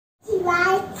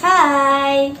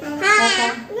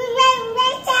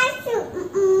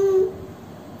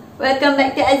Welcome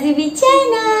back to Azubi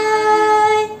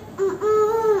channel.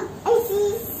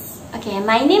 Okay,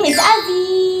 my name is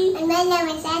Azi. And my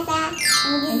name is Ada.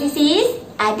 And this is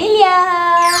Adelia.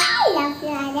 I love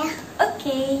you, Ada.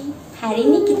 Okay, hari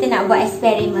ni kita nak buat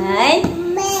eksperimen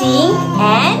sing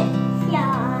and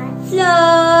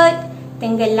float,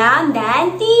 tenggelam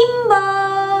dan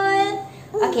timbul.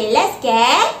 Okay, let's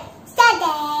get started.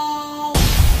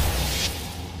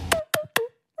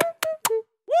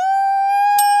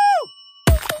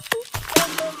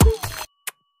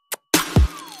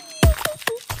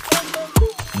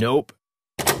 Nope.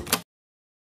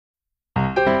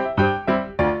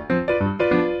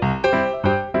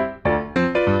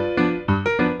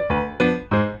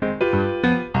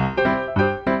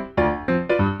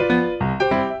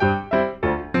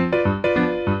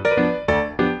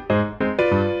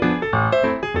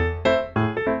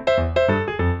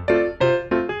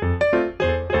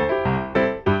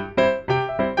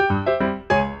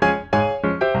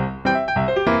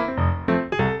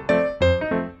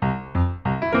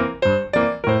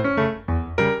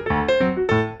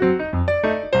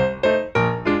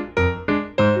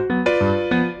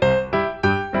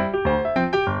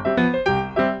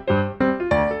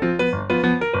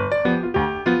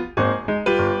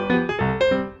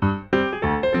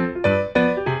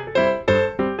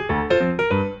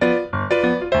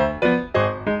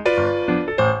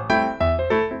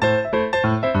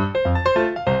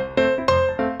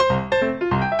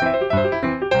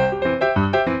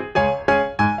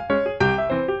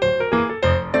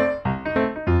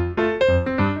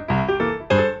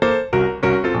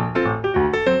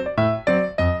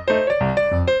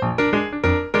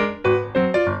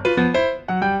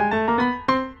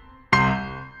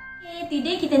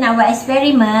 Today kita nak buat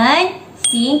eksperimen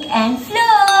sink and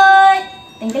float,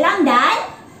 tenggelam dan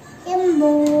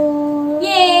Timbul.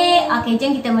 Yeay. Okay,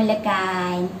 jom kita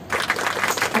mulakan.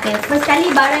 Okay, first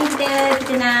kali barang kita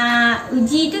nak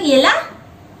uji tu ialah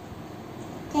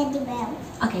Teddy bear.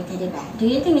 okay, teddy bear. Do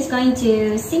you think it's going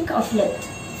to sink or float?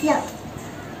 Float.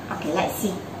 Okay, let's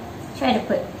see. Try to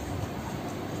put.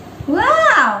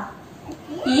 Wow,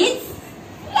 it's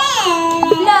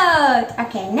float.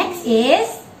 Okay, next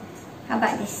is, how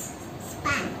about this?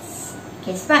 Sponge.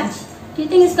 Okay, sponge. Do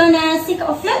you think it's gonna sink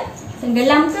or float?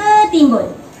 Tenggelam ke timbul?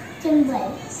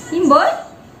 Timbul. Timbul?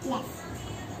 Yes.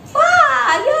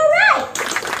 Wow, you're right.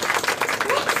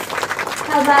 Next,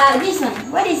 how about this one?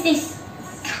 What is this?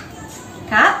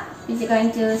 Cup. Is it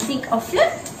going to sink or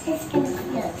float? It's gonna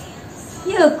float.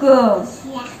 Ya ke?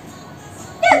 Yeah.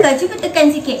 Ya ke? Cuba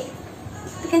tekan sikit.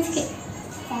 Tekan sikit.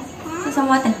 Put some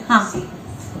water. Ha.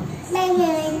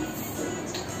 Bye-bye.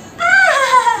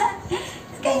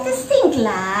 It's going to sink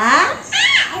lah.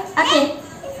 Okay.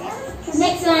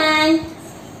 Next one.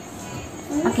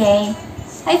 Okay.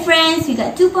 Hi friends, we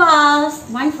got 2 balls.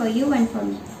 One for you, one for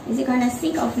me. Is it gonna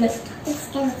sink or float? It's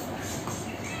gonna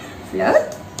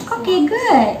Float? Okay,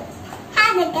 good.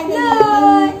 float.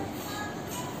 Float.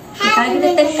 Kalau kita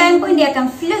tekan pun dia akan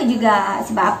float juga.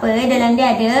 Sebab apa? Dalam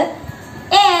dia ada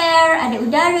air, ada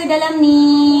udara dalam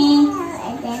ni.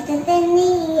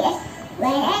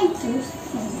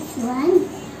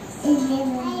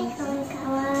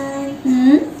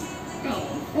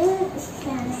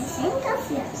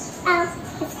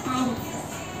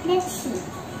 Let's see.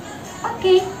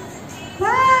 Okay.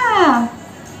 Wow.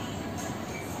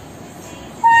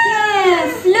 Yeah,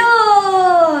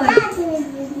 float.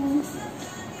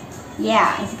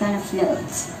 Yeah, it's gonna float.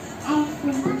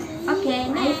 Okay,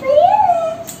 next.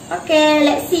 Okay,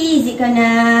 let's see. Is it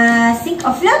gonna sink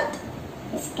or float?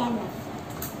 It's gonna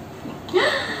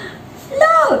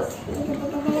Float.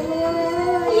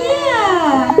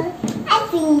 Yeah. I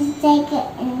think take it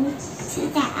and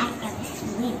that I can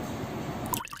swim.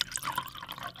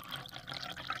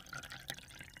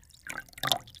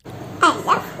 I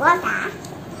love water.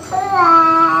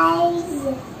 Guys,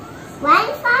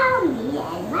 one for me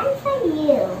and one for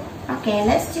you. Okay,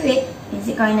 let's do it. Is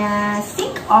it gonna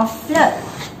sink or float?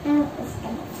 It's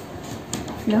gonna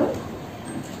Float?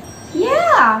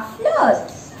 Yeah, float.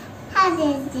 How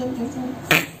did you do this?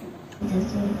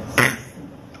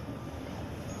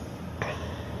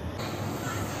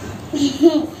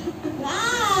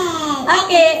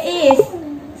 Okay, is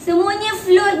semuanya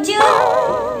float je.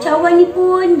 Cawan ni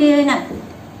pun dia nak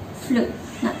float,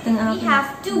 nak tengah. We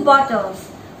have 2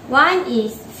 bottles. One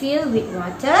is filled with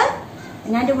water,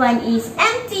 another one is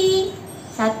empty.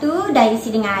 Satu dah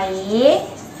isi dengan air,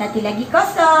 satu lagi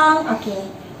kosong. Okay,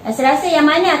 rasa-rasa yang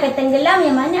mana akan tenggelam,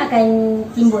 yang mana akan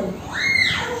timbul?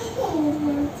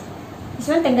 This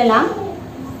one tenggelam.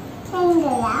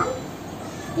 Tenggelam.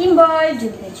 Timbul.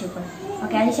 Jom kita cuba.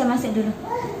 Okay, Alisha masuk dulu.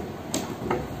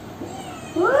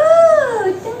 Wow,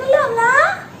 tenggelam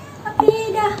lah.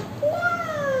 Okay, dah.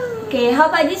 Okay, how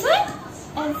about this one?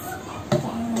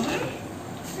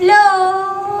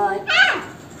 Float.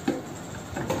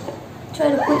 Try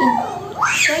to put in.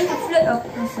 Try to float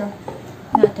also.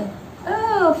 No, tu.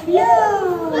 Oh,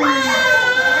 float.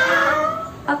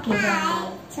 Okay, dah.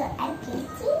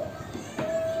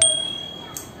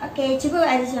 Okay, cuba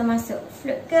Azizah masuk.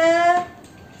 Float ke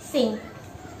sink?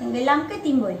 Tenggelam ke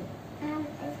timbul?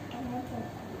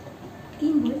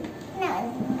 Timbul?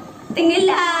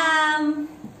 Tenggelam.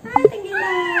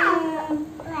 Tenggelam.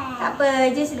 Tak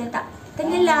apa, just letak.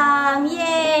 Tenggelam.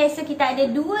 Yes. So, kita ada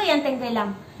 2 yang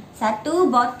tenggelam. Satu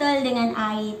botol dengan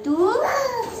air tu.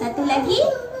 Satu lagi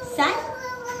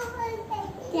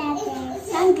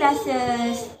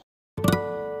sunglasses.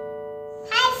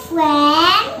 Hi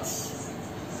friends.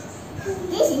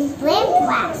 This is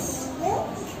brainwash.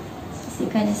 Is it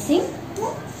gonna sink?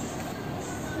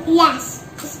 Yes,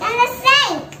 it's gonna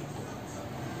sink.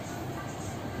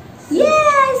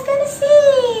 Yeah, it's gonna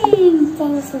sink.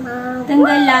 Thanks, Mom.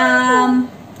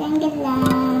 Tenggelam.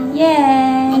 Tenggelam.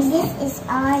 Yes. And this is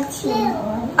our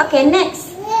Timbul. Okay,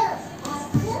 next.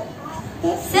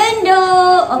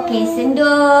 Senduk. Okay,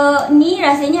 senduk ni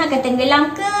rasanya akan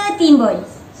tenggelam ke timbul?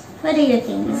 What do you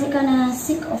think? Is it gonna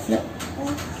sink or float?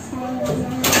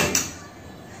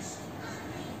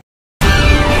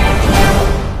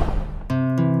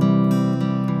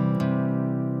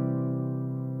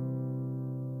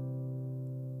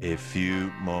 A few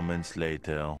moments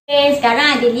later. Okay,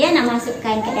 sekarang Adelia nak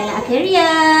masukkan ke dalam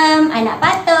akuarium. Anak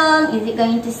patung. Is it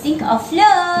going to sink or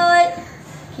float?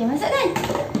 Okay, masukkan.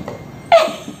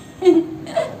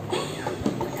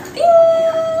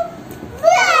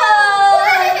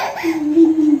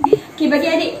 Okay, bagi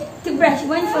adik toothbrush.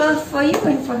 One for you,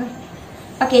 one for her.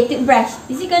 Okay, toothbrush.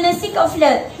 Is it gonna sink or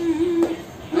float?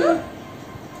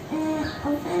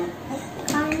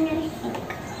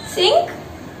 Sink?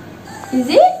 Is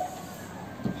it?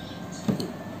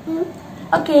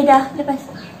 Okay, dah. Lepas.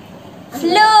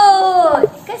 Float.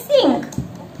 Ke sink?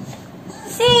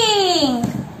 Sink.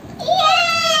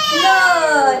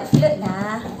 Float. Float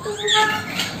dah.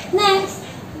 Next.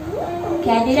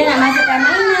 Okay, Adila nak masukkan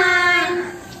mainan.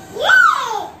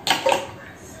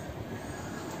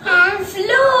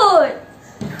 Float.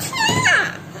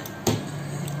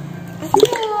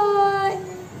 Float.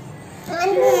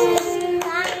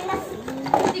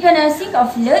 You're gonna sink or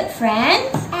float,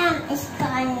 friends? It's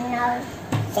gonna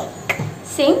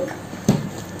Sink?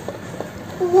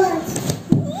 What?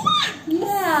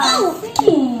 Yeah,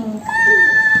 sink.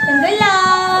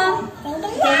 Tenggelam.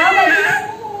 Okay, how about this?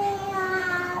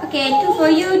 Okay, 2 for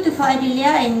you, 2 for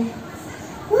Adelia and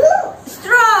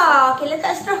straw. Okay,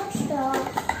 letak straw.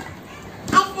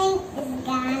 I think it's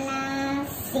gonna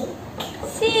sink.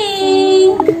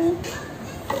 Sink.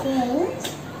 Sink.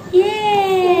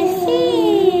 Yes,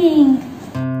 sink.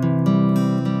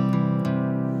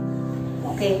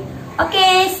 Okay.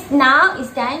 Okay, now it's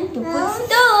time to put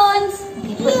stones.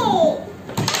 Okay, put.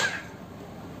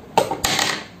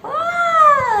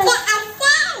 Wow.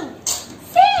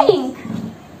 Sink.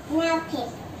 Now paper.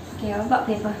 Okay, I'll put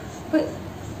paper. Put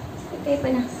paper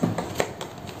now.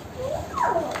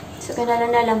 Masukkan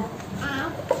dalam-dalam.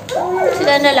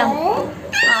 Masukkan dalam.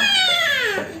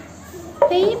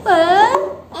 Paper.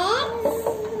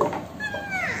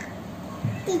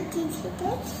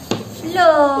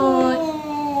 Float.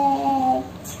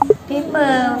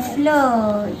 Paper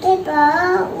float.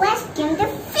 Paper. What's gonna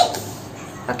fix?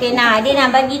 Okay, nah, dia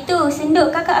nak bagi tu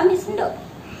senduk. Kakak ambil senduk.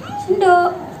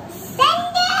 Senduk.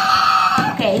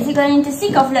 Okay, is it going to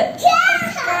sink or float?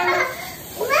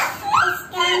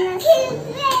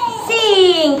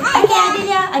 Sink. Okay,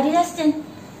 Adilah stand.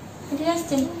 Adilah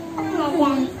stand.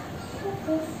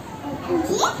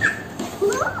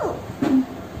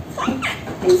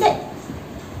 Inside.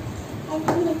 I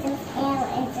think it's an L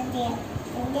into there.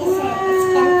 And this one is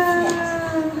gonna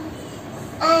float.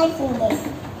 I think this.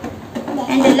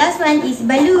 And the last one is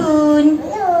balloon.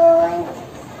 Balloon.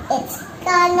 It's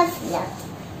gonna float.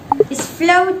 It's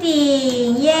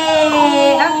floating.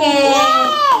 Yay. Okay.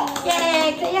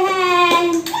 Yay. Clap your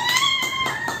hand.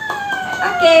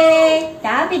 Okay.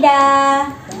 Tapi dah.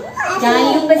 Jangan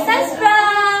lupa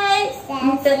subscribe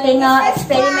untuk tengok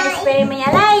eksperimen-eksperimen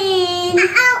yang lain.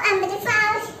 I'm the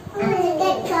first.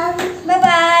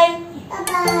 Bye-bye.